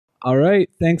All right.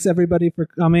 Thanks everybody for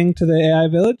coming to the AI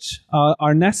Village.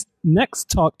 Our next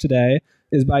talk today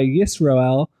is by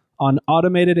Yisroel on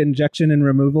automated injection and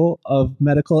removal of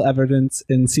medical evidence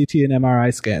in CT and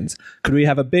MRI scans. Could we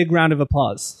have a big round of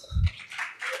applause?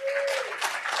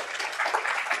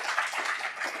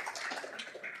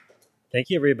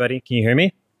 Thank you, everybody. Can you hear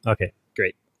me? Okay,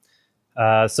 great.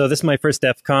 So this is my first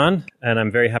DEF CON, and I'm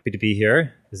very happy to be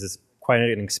here. This is quite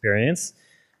an experience.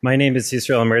 My name is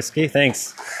Yisroel Mirsky.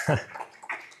 Thanks.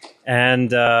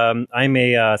 And I'm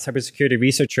a cybersecurity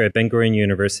researcher at Ben-Gurion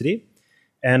University.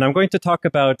 And I'm going to talk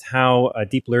about how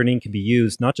deep learning can be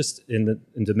used, not just in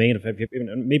the domain of,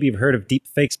 maybe you've heard of deep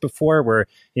fakes before, where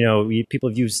people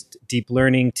have used deep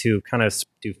learning to kind of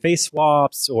do face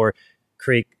swaps or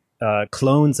create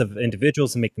clones of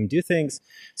individuals and make them do things.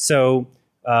 So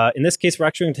in this case, we're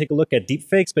actually going to take a look at deep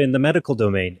fakes, but in the medical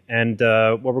domain. And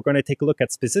what we're going to take a look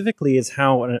at specifically is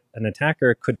how an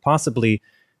attacker could possibly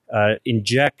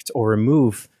inject or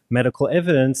remove medical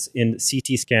evidence in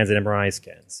CT scans and MRI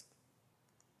scans.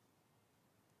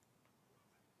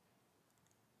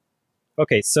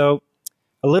 Okay, so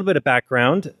a little bit of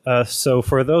background. So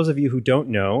for those of you who don't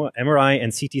know, MRI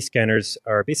and CT scanners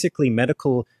are basically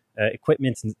medical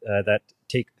equipment that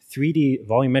take 3D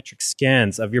volumetric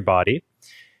scans of your body,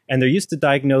 and they're used to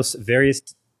diagnose various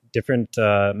different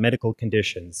medical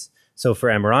conditions. So for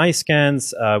MRI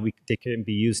scans, they can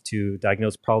be used to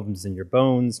diagnose problems in your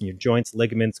bones, in your joints,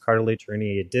 ligaments, cartilage,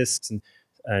 herniated discs,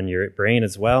 and your brain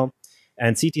as well.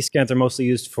 And CT scans are mostly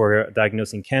used for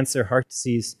diagnosing cancer, heart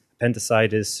disease,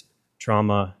 appendicitis,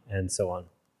 trauma, and so on.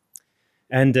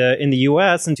 And in the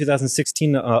US, in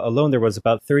 2016 alone, there was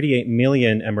about 38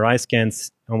 million MRI scans,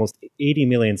 almost 80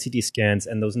 million CT scans,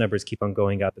 and those numbers keep on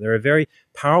going up. And they're a very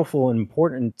powerful and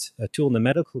important tool in the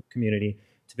medical community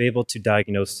to be able to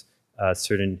diagnose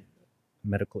certain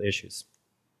medical issues.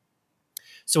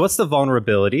 So what's the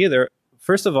vulnerability?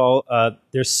 First of all,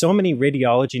 there's so many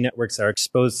radiology networks that are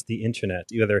exposed to the internet,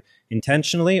 either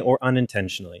intentionally or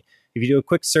unintentionally. If you do a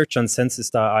quick search on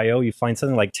census.io, you find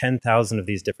something like 10,000 of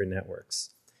these different networks.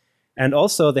 And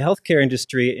also, the healthcare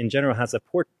industry in general has a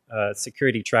poor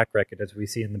security track record, as we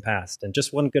see in the past. And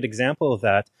just one good example of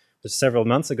that was several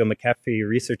months ago, McAfee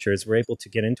researchers were able to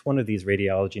get into one of these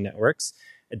radiology networks,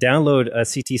 download a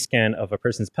CT scan of a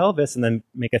person's pelvis, and then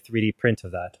make a 3D print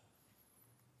of that.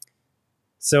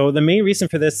 So the main reason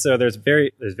for this, there's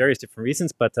various different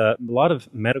reasons, but a lot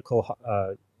of medical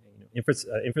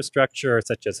infrastructure,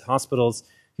 such as hospitals,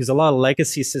 use a lot of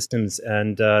legacy systems,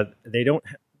 and they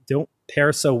don't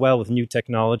pair so well with new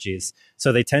technologies.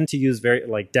 So they tend to use very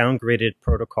downgraded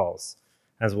protocols,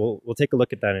 as we'll take a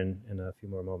look at that in a few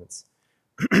more moments.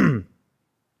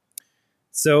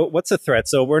 So what's a threat?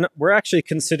 So we're actually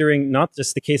considering not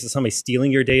just the case of somebody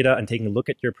stealing your data and taking a look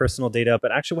at your personal data,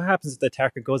 but actually what happens if the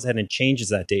attacker goes ahead and changes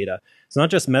that data. It's not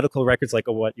just medical records like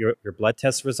what your blood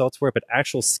test results were, but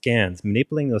actual scans,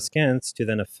 manipulating those scans to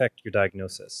then affect your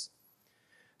diagnosis.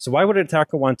 So why would an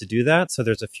attacker want to do that? So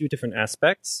there's a few different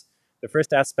aspects. The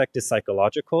first aspect is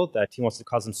psychological, that he wants to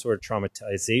cause some sort of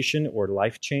traumatization or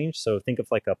life change. So think of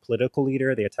like a political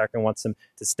leader. The attacker wants him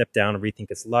to step down and rethink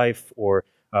his life, or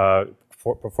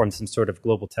perform some sort of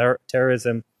global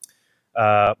terrorism.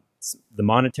 The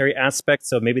monetary aspect,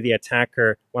 so maybe the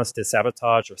attacker wants to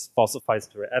sabotage or falsify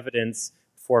some evidence,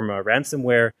 form a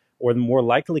ransomware, or the more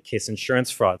likely case, insurance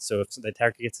fraud. So if the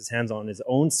attacker gets his hands on his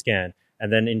own scan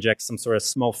and then injects some sort of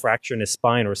small fracture in his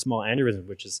spine or a small aneurysm,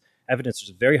 which is evidence which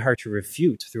is very hard to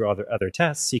refute through other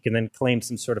tests, he can then claim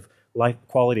some sort of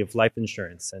quality of life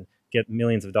insurance and get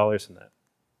millions of dollars from that.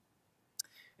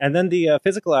 And then the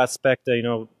physical aspect,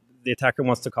 the attacker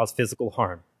wants to cause physical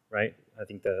harm, right? I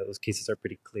think those cases are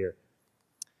pretty clear.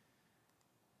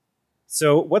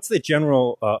 So what's the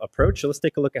general approach? So let's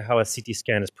take a look at how a CT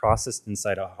scan is processed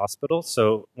inside a hospital.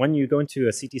 So when you go into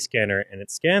a CT scanner and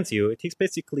it scans you, it takes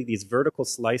basically these vertical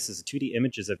slices, 2D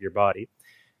images of your body,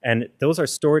 and those are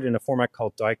stored in a format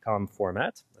called DICOM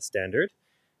format, a standard,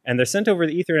 and they're sent over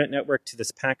the Ethernet network to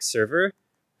this PAX server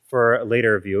for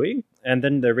later viewing. And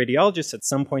then the radiologist at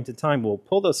some point in time will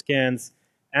pull those scans,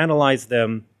 analyze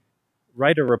them,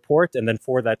 write a report, and then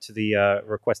forward that to the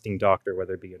requesting doctor,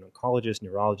 whether it be an oncologist,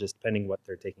 neurologist, depending what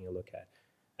they're taking a look at.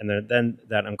 And then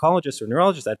that oncologist or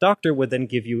neurologist, that doctor, would then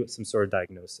give you some sort of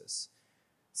diagnosis.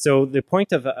 So the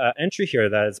point of entry here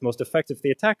that is most effective for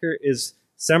the attacker is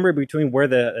somewhere between where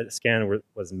the scan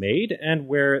was made and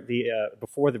where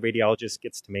before the radiologist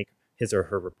gets to make his or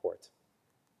her report.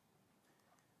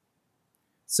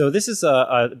 So this is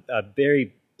a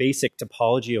very basic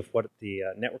topology of what the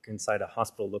network inside a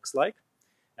hospital looks like.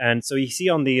 And so you see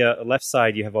on the left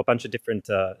side, you have a bunch of different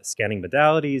scanning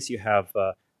modalities. You have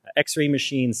X-ray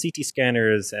machines, CT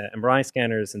scanners, MRI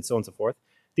scanners, and so on and so forth.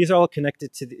 These are all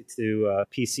connected to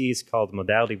PCs called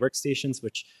modality workstations,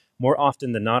 which more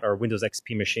often than not are Windows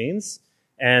XP machines.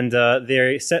 And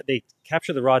they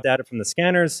capture the raw data from the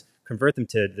scanners, convert them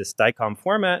to this DICOM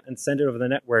format, and send it over the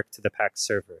network to the PACS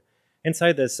server.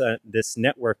 Inside this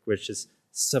network, which is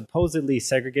supposedly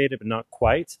segregated but not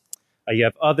quite, you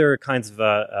have other kinds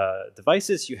of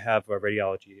devices. You have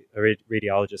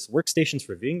radiologist workstations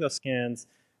for reviewing those scans,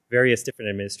 various different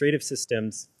administrative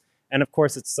systems, and of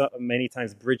course, it's many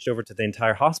times bridged over to the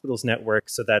entire hospital's network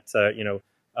so that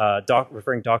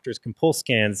referring doctors can pull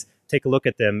scans, take a look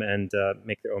at them, and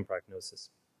make their own prognosis.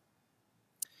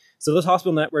 So those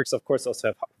hospital networks, of course, also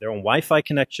have their own Wi-Fi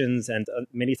connections, and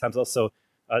many times also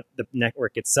the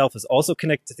network itself is also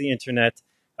connected to the internet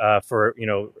for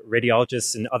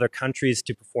radiologists in other countries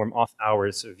to perform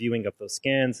off-hours viewing of those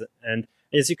scans. And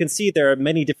as you can see, there are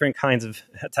many different kinds of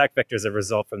attack vectors that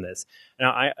result from this.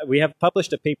 Now, we have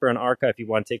published a paper on ARCA if you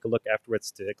want to take a look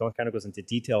afterwards. It kind of goes into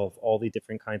detail of all the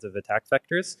different kinds of attack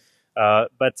vectors.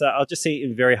 But I'll just say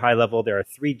in very high level, there are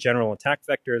 3 general attack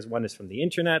vectors. One is from the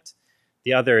internet.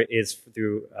 The other is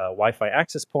through Wi-Fi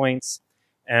access points.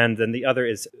 And then the other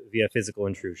is via physical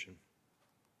intrusion.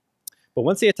 But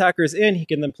once the attacker is in, he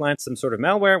can then plant some sort of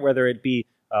malware, whether it be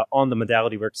on the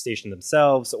modality workstation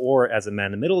themselves, or as a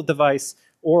man-in-the-middle device,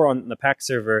 or on the PACS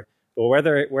server. But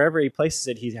wherever he places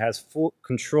it, he has full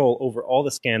control over all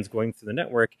the scans going through the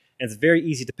network. And it's very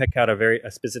easy to pick out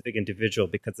a specific individual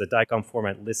because the DICOM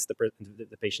format lists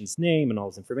the patient's name and all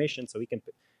his information, so he can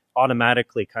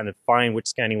automatically kind of find which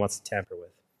scan he wants to tamper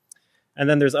with. And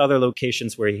then there's other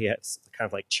locations where he has kind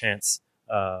of like chance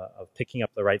of picking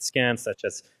up the right scan, such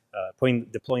as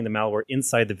deploying the malware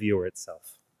inside the viewer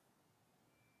itself.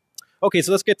 Okay,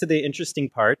 so let's get to the interesting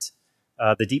part,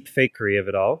 the deep fakery of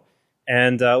it all.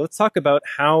 And let's talk about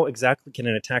how exactly can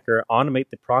an attacker automate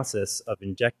the process of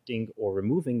injecting or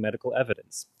removing medical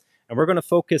evidence. And we're going to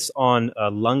focus on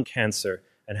lung cancer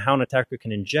and how an attacker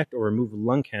can inject or remove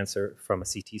lung cancer from a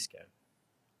CT scan.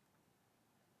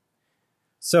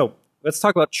 So let's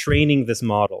talk about training this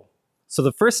model. So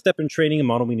the first step in training a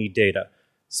model, we need data.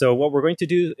 So what we're going to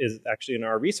do is actually in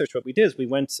our research, what we did is we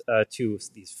went to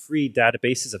these free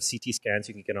databases of CT scans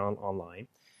you can get online.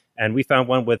 And we found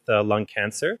one with lung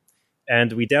cancer.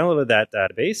 And we downloaded that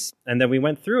database. And then we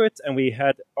went through it. And we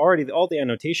had already all the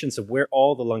annotations of where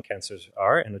all the lung cancers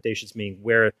are. Annotations meaning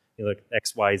where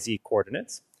X, Y, Z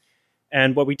coordinates.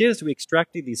 And what we did is we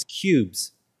extracted these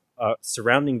cubes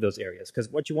surrounding those areas. Because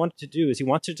what you wanted to do is you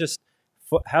want to just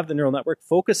have the neural network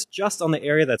focus just on the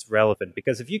area that's relevant.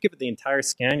 Because if you give it the entire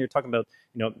scan, you're talking about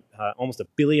almost 1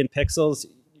 billion pixels.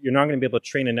 You're not going to be able to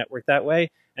train a network that way,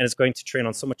 and it's going to train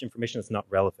on so much information that's not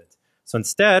relevant. So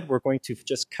instead, we're going to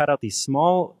just cut out these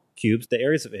small cubes, the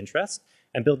areas of interest,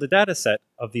 and build a data set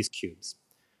of these cubes.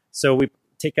 So we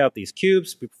take out these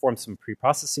cubes, we perform some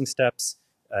pre-processing steps,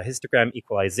 histogram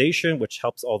equalization, which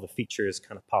helps all the features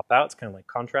kind of pop out. It's kind of like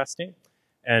contrasting.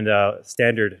 And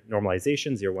standard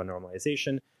normalization, 0-1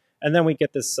 normalization. And then we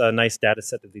get this nice data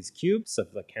set of these cubes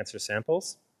of the cancer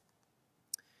samples.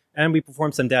 And we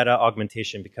perform some data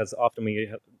augmentation because often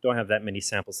we don't have that many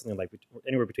samples, something like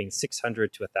anywhere between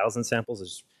 600 to 1,000 samples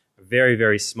is very,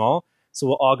 very small. So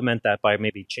we'll augment that by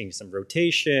maybe changing some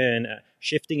rotation,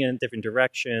 shifting in different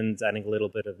directions, adding a little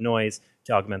bit of noise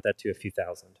to augment that to a few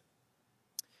thousand.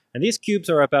 And these cubes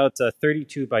are about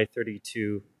 32 by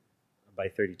 32 by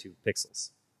 32 pixels.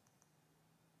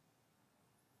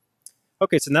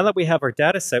 Okay, so now that we have our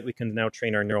data set, we can now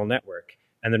train our neural network.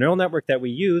 And the neural network that we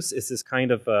use is this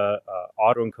kind of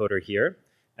autoencoder here.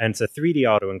 And it's a 3D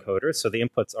autoencoder, so the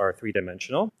inputs are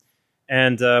 3-dimensional.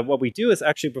 And what we do is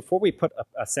actually, before we put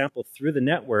a sample through the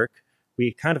network,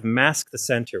 we kind of mask the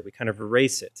center. We kind of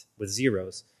erase it with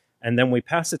zeros. And then we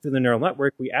pass it through the neural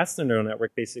network. We ask the neural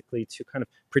network basically to kind of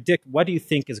predict what do you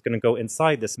think is going to go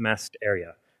inside this masked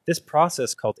area. This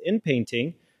process called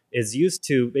inpainting is used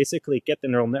to basically get the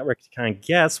neural network to kind of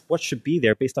guess what should be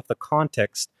there based off the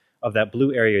context of that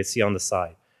blue area you see on the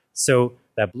side. So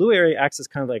that blue area acts as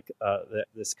kind of like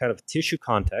this kind of tissue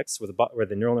context where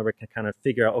the neural network can kind of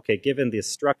figure out, okay, given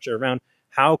this structure around,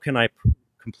 how can I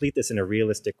complete this in a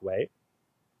realistic way?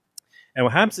 And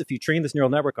what happens if you train this neural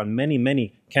network on many,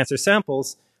 many cancer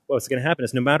samples, what's going to happen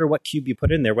is no matter what cube you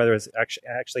put in there, whether it's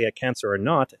actually a cancer or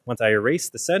not, once I erase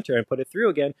the center and put it through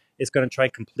again, it's going to try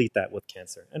and complete that with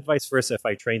cancer, and vice versa if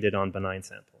I trained it on benign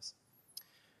samples.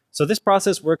 So this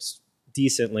process works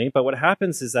decently, but what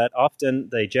happens is that often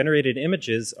the generated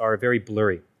images are very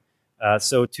blurry.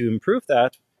 So to improve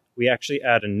that, we actually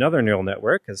add another neural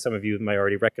network, as some of you might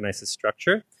already recognize this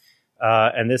structure.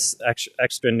 and this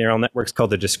extra neural network is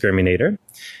called the discriminator.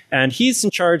 And he's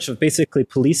in charge of basically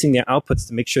policing the outputs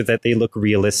to make sure that they look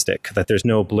realistic, that there's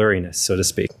no blurriness, so to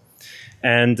speak.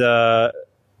 And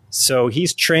so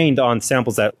he's trained on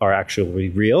samples that are actually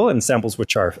real and samples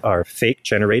which are fake,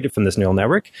 generated from this neural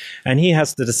network. And he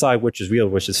has to decide which is real,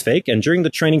 which is fake. And during the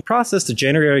training process, the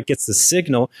generator gets the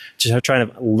signal to try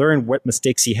to learn what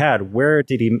mistakes he had. Where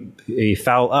did he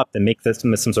foul up and make this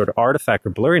some sort of artifact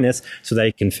or blurriness so that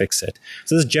he can fix it?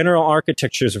 So this general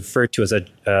architecture is referred to as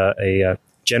a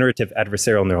generative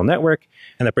adversarial neural network.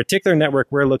 And the particular network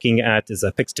we're looking at is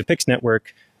a pix-to-pix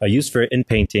network used for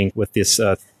inpainting with these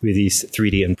 3D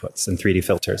inputs and 3D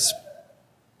filters.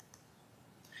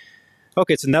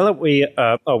 Okay, so now that we,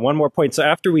 one more point. So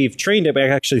after we've trained it, we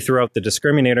actually threw out the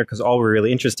discriminator because all we're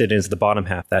really interested in is the bottom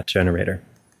half, that generator.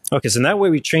 Okay, so that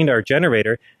way we trained our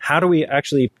generator. How do we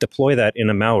actually deploy that in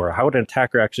a malware? How would an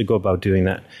attacker actually go about doing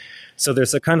that? So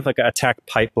there's a kind of like an attack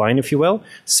pipeline, if you will.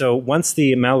 So once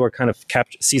the malware kind of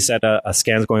sees that a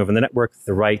scan's going over the network,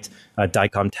 the right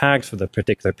DICOM tags for the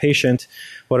particular patient,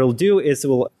 what it'll do is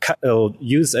it'll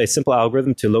use a simple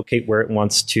algorithm to locate where it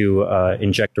wants to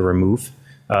inject or remove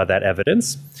that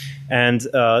evidence. And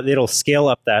it'll scale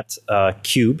up that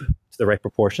cube to the right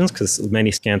proportions because many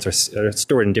scans are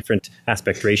stored in different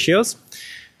aspect ratios.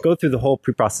 Go through the whole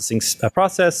pre-processing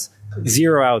process,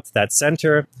 zero out that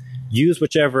center, use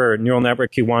whichever neural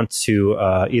network you want to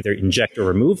either inject or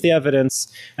remove the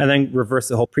evidence, and then reverse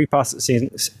the whole pre-processing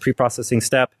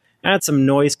step, add some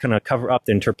noise, kind of cover up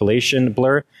the interpolation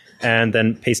blur, and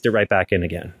then paste it right back in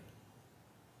again.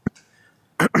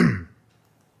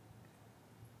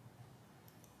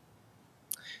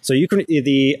 So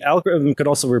the algorithm could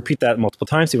also repeat that multiple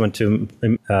times. You want to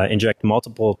inject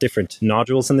multiple different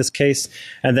nodules in this case,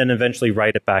 and then eventually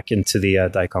write it back into the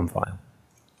DICOM file.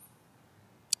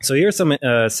 So here's some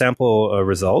sample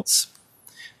results.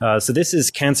 So this is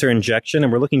cancer injection,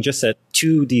 and we're looking just at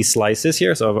 2D slices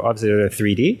here. So obviously they're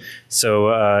 3D.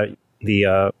 So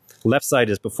the left side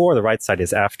is before, the right side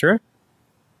is after.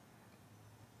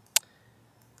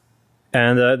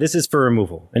 And this is for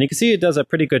removal. And you can see it does a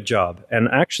pretty good job. And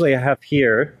actually I have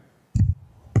here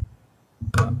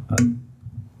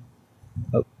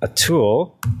a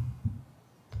tool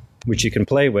which you can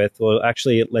play with. Will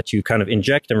actually let you kind of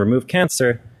inject and remove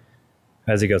cancer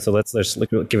as you go. So let's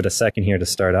give it a second here to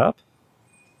start up.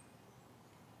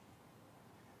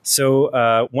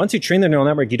 So once you train the neural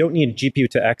network, you don't need a GPU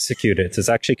to execute it. This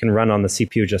actually can run on the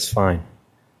CPU just fine.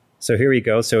 So here we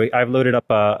go. So I've loaded up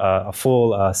a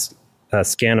full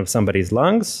scan of somebody's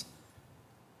lungs.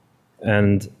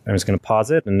 And I'm just going to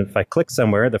pause it. And if I click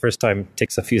somewhere, the first time it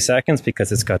takes a few seconds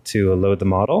because it's got to load the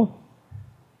model.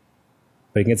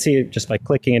 But you can see just by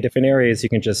clicking in different areas, you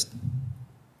can just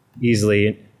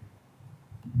easily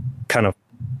kind of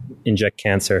inject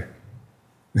cancer.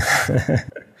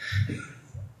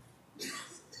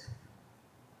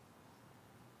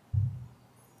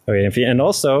 Okay, and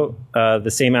also the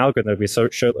same algorithm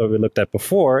that we looked at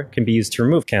before can be used to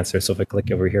remove cancer. So if I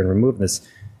click over here and remove this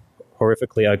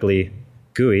horrifically ugly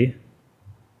GUI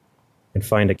and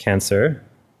find a cancer.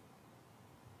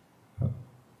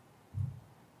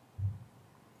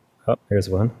 Oh, here's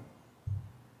one.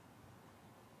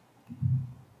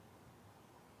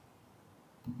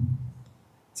 It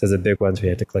says a big one, so we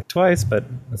had to click twice, but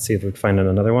let's see if we can find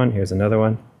another one. Here's another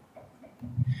one.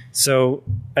 So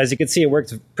as you can see, it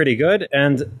works pretty good,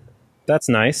 and that's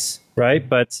nice, right?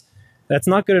 But that's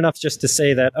not good enough just to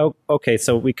say that, oh, okay,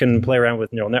 so we can play around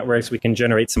with neural networks, we can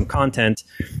generate some content,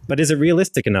 but is it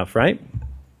realistic enough, right?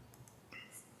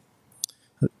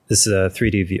 This is a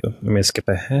 3D view. I'm going to skip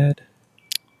ahead.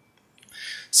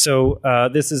 So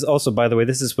this is also, by the way,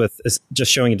 this is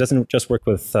just showing it doesn't just work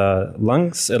with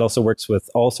lungs. It also works with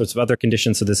all sorts of other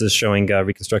conditions. So this is showing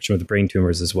reconstruction with brain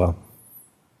tumors as well.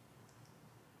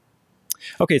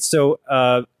 Okay, so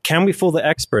can we fool the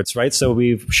experts, right? So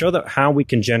we've showed how we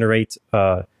can generate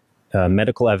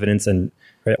medical evidence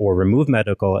or remove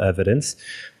medical evidence,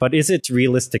 but is it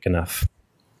realistic enough?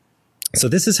 So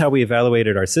this is how we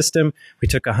evaluated our system. We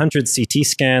took 100 CT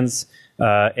scans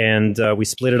and we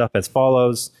split it up as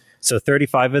follows. So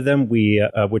 35 of them,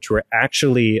 which were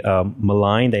actually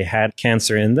malign, they had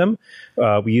cancer in them.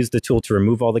 We used the tool to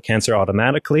remove all the cancer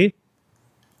automatically.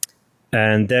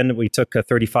 And then we took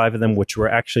 35 of them, which were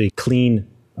actually clean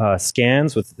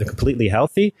scans with completely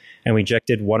healthy, and we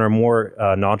injected one or more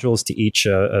nodules to each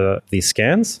of these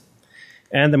scans.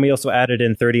 And then we also added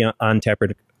in 30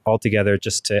 untampered altogether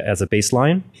just as a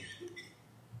baseline.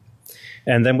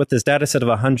 And then with this data set of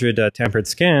 100 tampered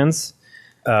scans,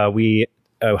 we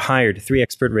hired 3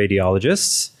 expert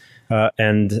radiologists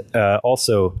and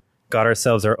also got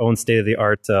ourselves our own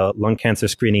state-of-the-art lung cancer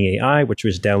screening AI, which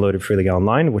was downloaded freely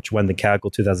online, which won the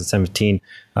Kaggle 2017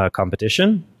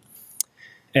 competition.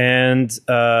 And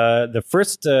the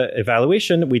first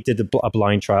evaluation, we did a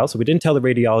blind trial. So we didn't tell the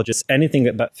radiologists anything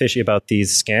fishy about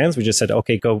these scans. We just said,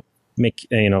 okay, go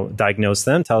diagnose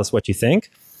them. Tell us what you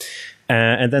think.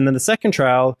 And then in the second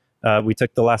trial, we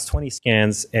took the last 20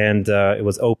 scans and it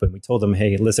was open. We told them,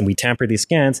 hey, listen, we tampered these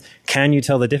scans. Can you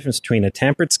tell the difference between a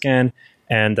tampered scan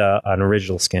and an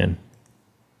original scan?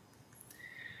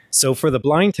 So for the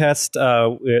blind test,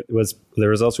 the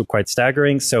results were quite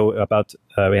staggering. So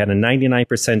we had a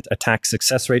 99% attack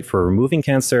success rate for removing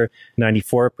cancer,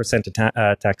 94%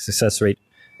 attack success rate.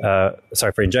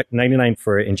 99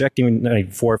 for injecting,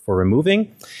 94 for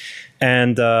removing,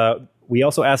 and we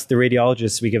also asked the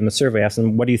radiologists. We gave them a survey, asked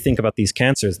them, "What do you think about these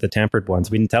cancers, the tampered ones?"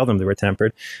 We didn't tell them they were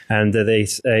tampered, and they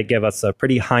gave us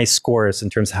pretty high scores in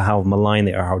terms of how malign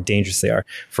they are, how dangerous they are.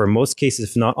 For most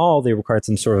cases, if not all, they required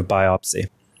some sort of biopsy.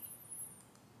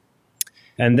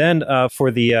 And then for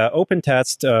the open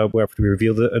test, where we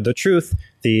revealed the truth,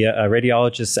 the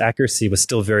radiologist's accuracy was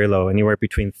still very low, anywhere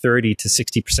between 30 to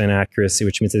 60% accuracy,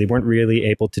 which means that they weren't really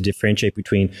able to differentiate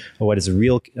between what is a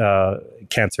real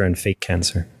cancer and fake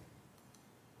cancer.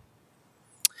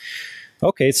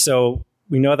 Okay, so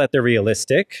we know that they're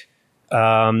realistic,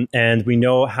 and we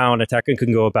know how an attacker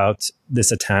can go about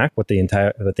this attack, what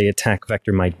the attack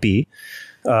vector might be.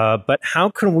 But how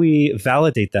can we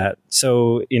validate that?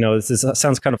 So, this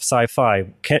sounds kind of sci-fi.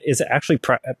 Is it actually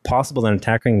possible that an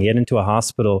attacker can get into a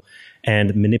hospital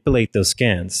and manipulate those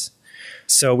scans?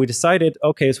 So we decided,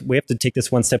 okay, so we have to take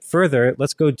this one step further.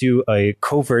 Let's go do a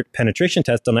covert penetration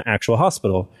test on an actual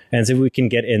hospital and see if we can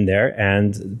get in there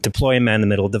and deploy a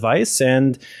man-in-the-middle device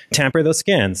and tamper those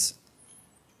scans.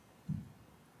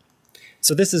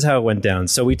 So this is how it went down.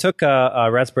 So we took a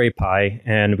Raspberry Pi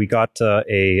and we got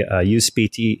a USB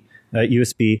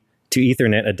to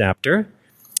Ethernet adapter.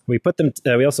 We put them.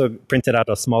 We also printed out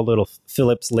a small little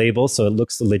Philips label so it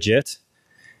looks legit.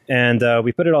 And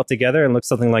we put it all together and it looks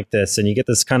something like this. And you get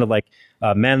this kind of like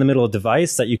man-in-the-middle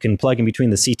device that you can plug in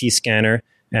between the CT scanner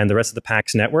and the rest of the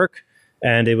PACS network.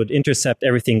 And it would intercept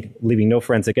everything, leaving no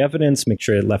forensic evidence, make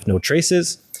sure it left no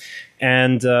traces.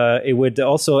 And it would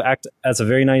also act as a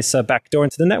very nice backdoor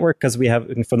into the network because we have,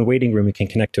 from the waiting room, we can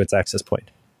connect to its access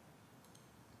point.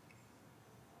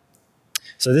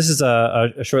 So this is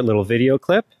a short little video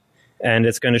clip, and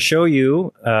it's going to show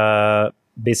you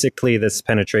basically this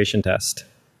penetration test.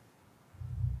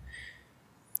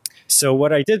 So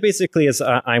what I did basically is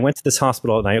I went to this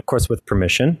hospital, and of course with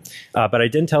permission, but I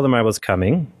didn't tell them I was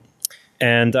coming.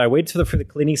 And I waited for the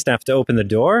cleaning staff to open the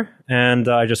door, and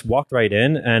I just walked right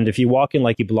in. And if you walk in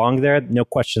like you belong there, no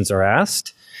questions are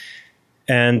asked.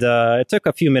 And it took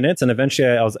a few minutes, and eventually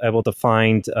I was able to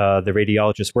find the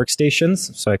radiologist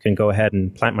workstations, so I can go ahead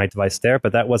and plant my device there.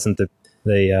 But that wasn't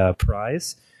the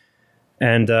prize.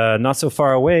 And not so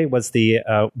far away was the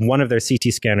one of their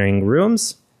CT scanning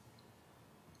rooms.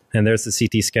 And there's the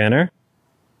CT scanner.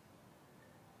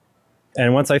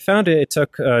 And once I found it, it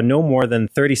took no more than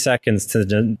 30 seconds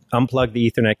to unplug the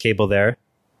Ethernet cable there,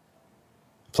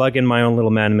 plug in my own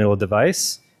little man-in-the-middle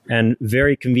device, and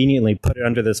very conveniently put it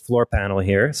under this floor panel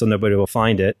here so nobody will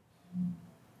find it.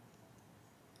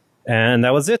 And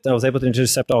that was it. I was able to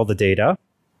intercept all the data.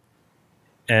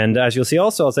 And as you'll see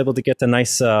also, I was able to get a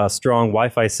nice strong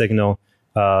Wi-Fi signal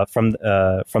from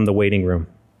the waiting room.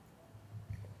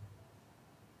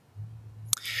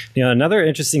 Another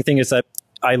interesting thing is that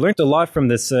I learned a lot from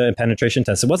this penetration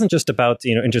test. It wasn't just about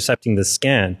intercepting the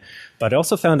scan, but I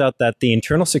also found out that the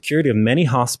internal security of many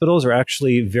hospitals are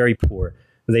actually very poor.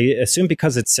 They assume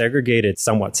because it's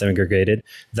somewhat segregated,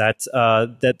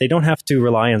 that they don't have to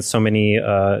rely on so many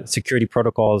security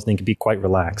protocols. They can be quite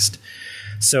relaxed.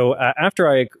 So after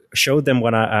I showed them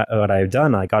what I've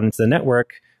done, I got into the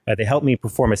network. They helped me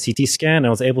perform a CT scan. I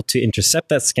was able to intercept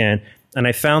that scan, and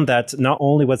I found that not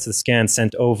only was the scan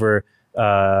sent over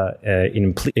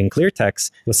in clear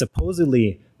text, it was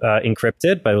supposedly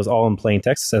encrypted, but it was all in plain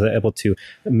text, so I was able to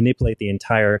manipulate the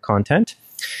entire content.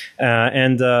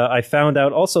 And I found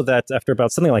out also that after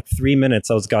about something like 3 minutes,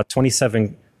 I got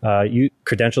 27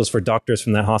 credentials for doctors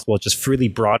from that hospital just freely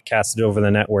broadcasted over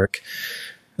the network.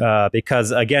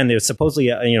 Because again, there's supposedly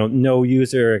no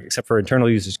user except for internal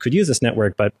users could use this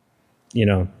network, but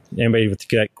anybody who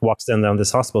walks down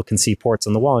this hospital can see ports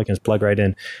on the wall. You can just plug right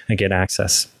in and get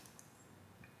access.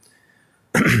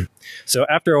 So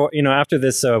after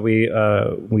this, we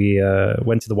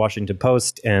went to the Washington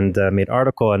Post and made an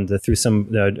article, and through some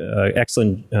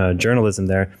excellent journalism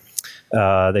there,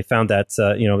 They found that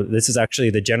this is actually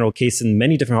the general case in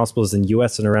many different hospitals in the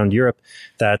U.S. and around Europe,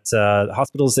 that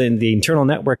hospitals in the internal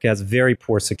network has very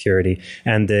poor security,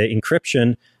 and the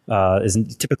encryption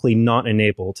is typically not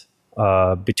enabled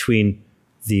between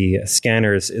the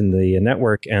scanners in the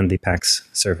network and the PACS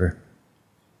server.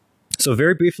 So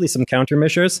very briefly, some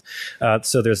countermeasures.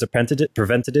 So there's a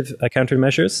preventative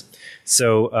countermeasures.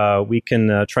 So we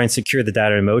can try and secure the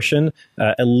data in motion.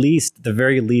 The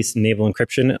very least, enable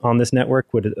encryption on this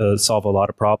network would solve a lot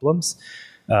of problems.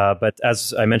 But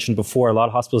as I mentioned before, a lot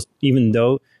of hospitals, even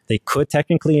though they could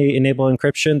technically enable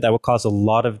encryption, that would cause a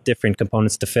lot of different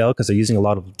components to fail because they're using a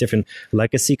lot of different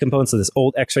legacy components. So this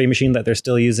old X-ray machine that they're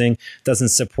still using doesn't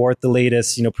support the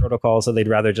latest, protocols, so they'd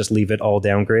rather just leave it all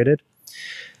downgraded.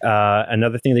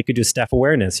 Another thing they could do is staff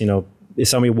awareness. If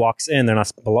somebody walks in,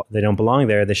 they don't belong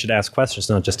there, they should ask questions,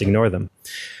 not just ignore them.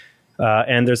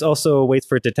 And there's also ways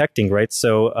for detecting, right?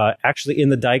 So actually in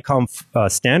the DICOM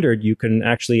standard, you can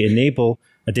actually enable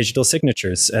digital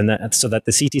signatures, and so that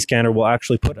the CT scanner will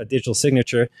actually put a digital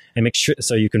signature and make sure,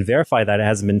 so you can verify that it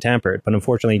hasn't been tampered. But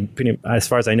unfortunately, as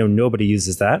far as I know, nobody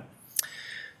uses that.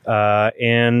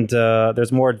 And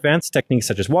there's more advanced techniques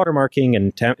such as watermarking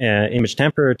and image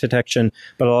tamper detection,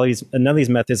 but none of these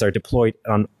methods are deployed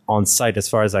on site as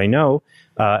far as I know,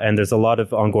 and there's a lot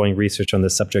of ongoing research on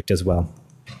this subject as well.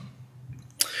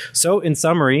 So in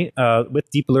summary, with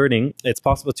deep learning, it's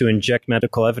possible to inject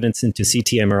medical evidence into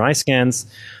CT MRI scans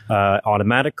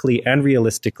automatically and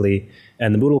realistically,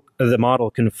 and the model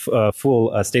can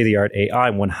fool state-of-the-art AI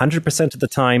 100% of the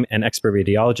time and expert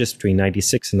radiologists between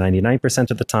 96 and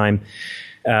 99% of the time.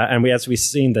 And as we've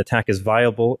seen, the attack is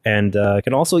viable and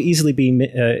can also easily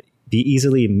be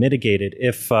easily mitigated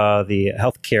if the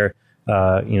healthcare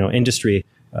industry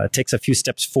takes a few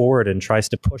steps forward and tries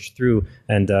to push through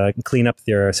and clean up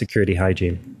their security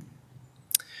hygiene.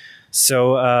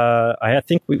 So I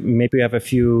think maybe we have a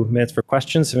few minutes for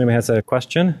questions. If anybody has a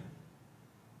question.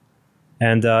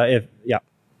 And yeah.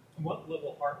 What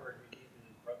level hardware do you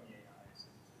need to run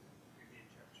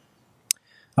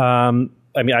the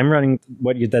AIs? I'm running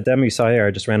that demo you saw here.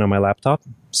 I just ran on my laptop,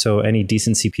 so any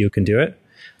decent CPU can do it.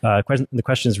 The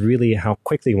question is really how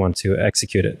quickly you want to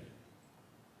execute it.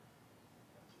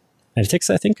 And it takes,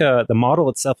 I think, the model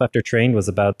itself after trained was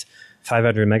about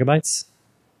 500 megabytes.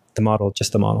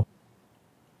 Just the model.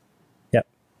 Yep.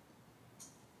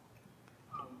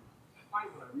 I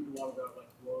find when I read a lot about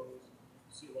flows,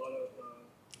 you see a lot of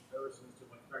comparisons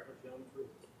to fractal geometry,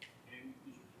 and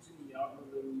is using the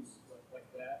algorithms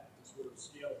like that to sort of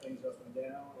scale things up and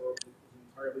down, or is it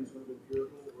entirely sort of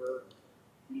empirical, where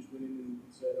you just went in and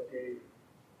said, okay,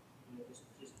 just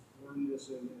learn this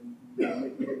and make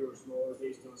it bigger or smaller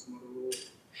based on some other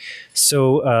rules?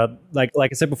 So, like I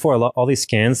said before, all these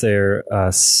scans they're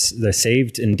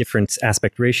saved in different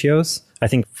aspect ratios. I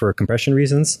think for compression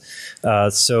reasons.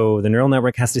 So the neural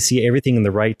network has to see everything in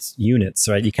the right units,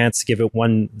 right? You can't give it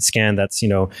one scan that's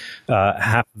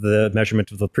half the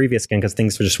measurement of the previous scan because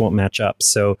things just won't match up.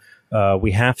 So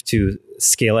we have to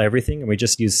scale everything, and we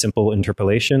just use simple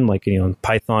interpolation, like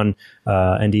Python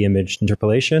ND image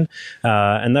interpolation,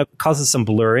 and that causes some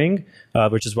blurring,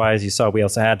 which is why, as you saw, we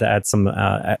also had to add some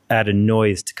added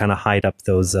noise to kind of hide up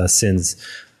those sins.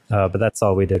 But that's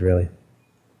all we did, really.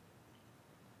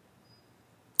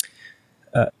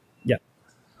 Yeah.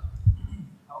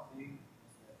 How big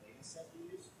is the data set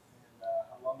you use, and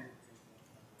how long did it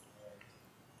take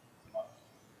to come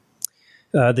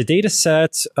up? The data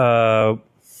set, I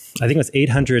think it was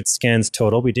 800 scans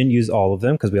total. We didn't use all of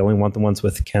them because we only want the ones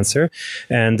with cancer.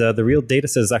 And the real data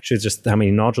set is actually just how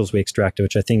many nodules we extracted,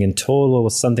 which I think in total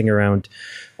was something around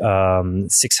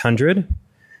 600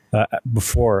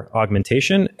 before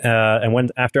augmentation.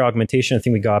 And after augmentation, I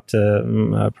think we got up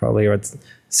to probably around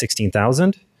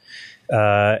 16,000.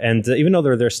 And even though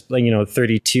there's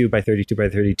 32 by 32 by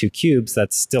 32 cubes,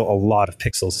 that's still a lot of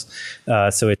pixels.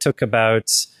 So it took about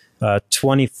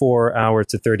 24 hours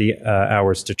to 30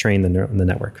 hours to train the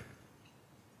network.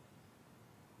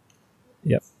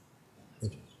 Yep.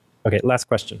 Okay, last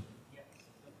question.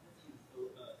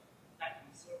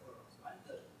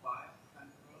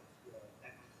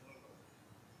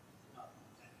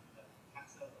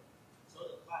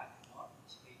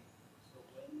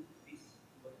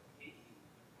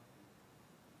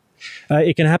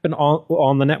 It can happen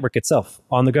on the network itself,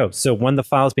 on the go. So when the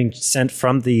file is being sent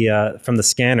from the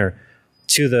scanner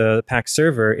to the PACS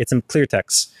server, it's in clear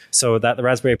text. So that the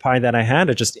Raspberry Pi that I had,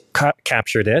 I just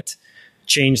captured it,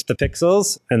 changed the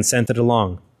pixels, and sent it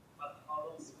along. But how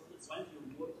long is it when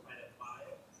you modify the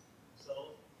file?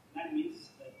 So that means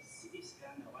that CT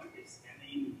scanner, when they scan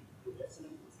in, you send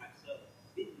it to PACS server,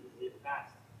 it will be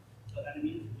fast. So that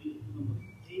means we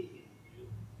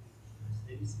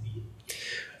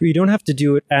You don't have to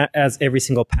do it as every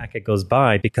single packet goes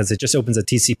by, because it just opens a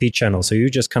TCP channel. So you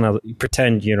just kind of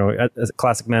pretend, as a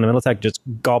classic man-in-the-middle attack, just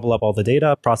gobble up all the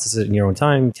data, process it in your own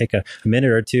time, take a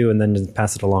minute or two, and then just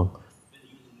pass it along.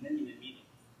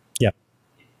 Yeah.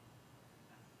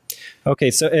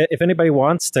 Okay, so if anybody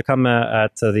wants to come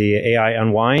at the AI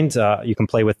Unwind, you can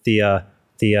play with the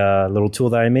little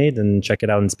tool that I made and check it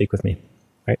out and speak with me. All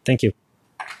right, thank you.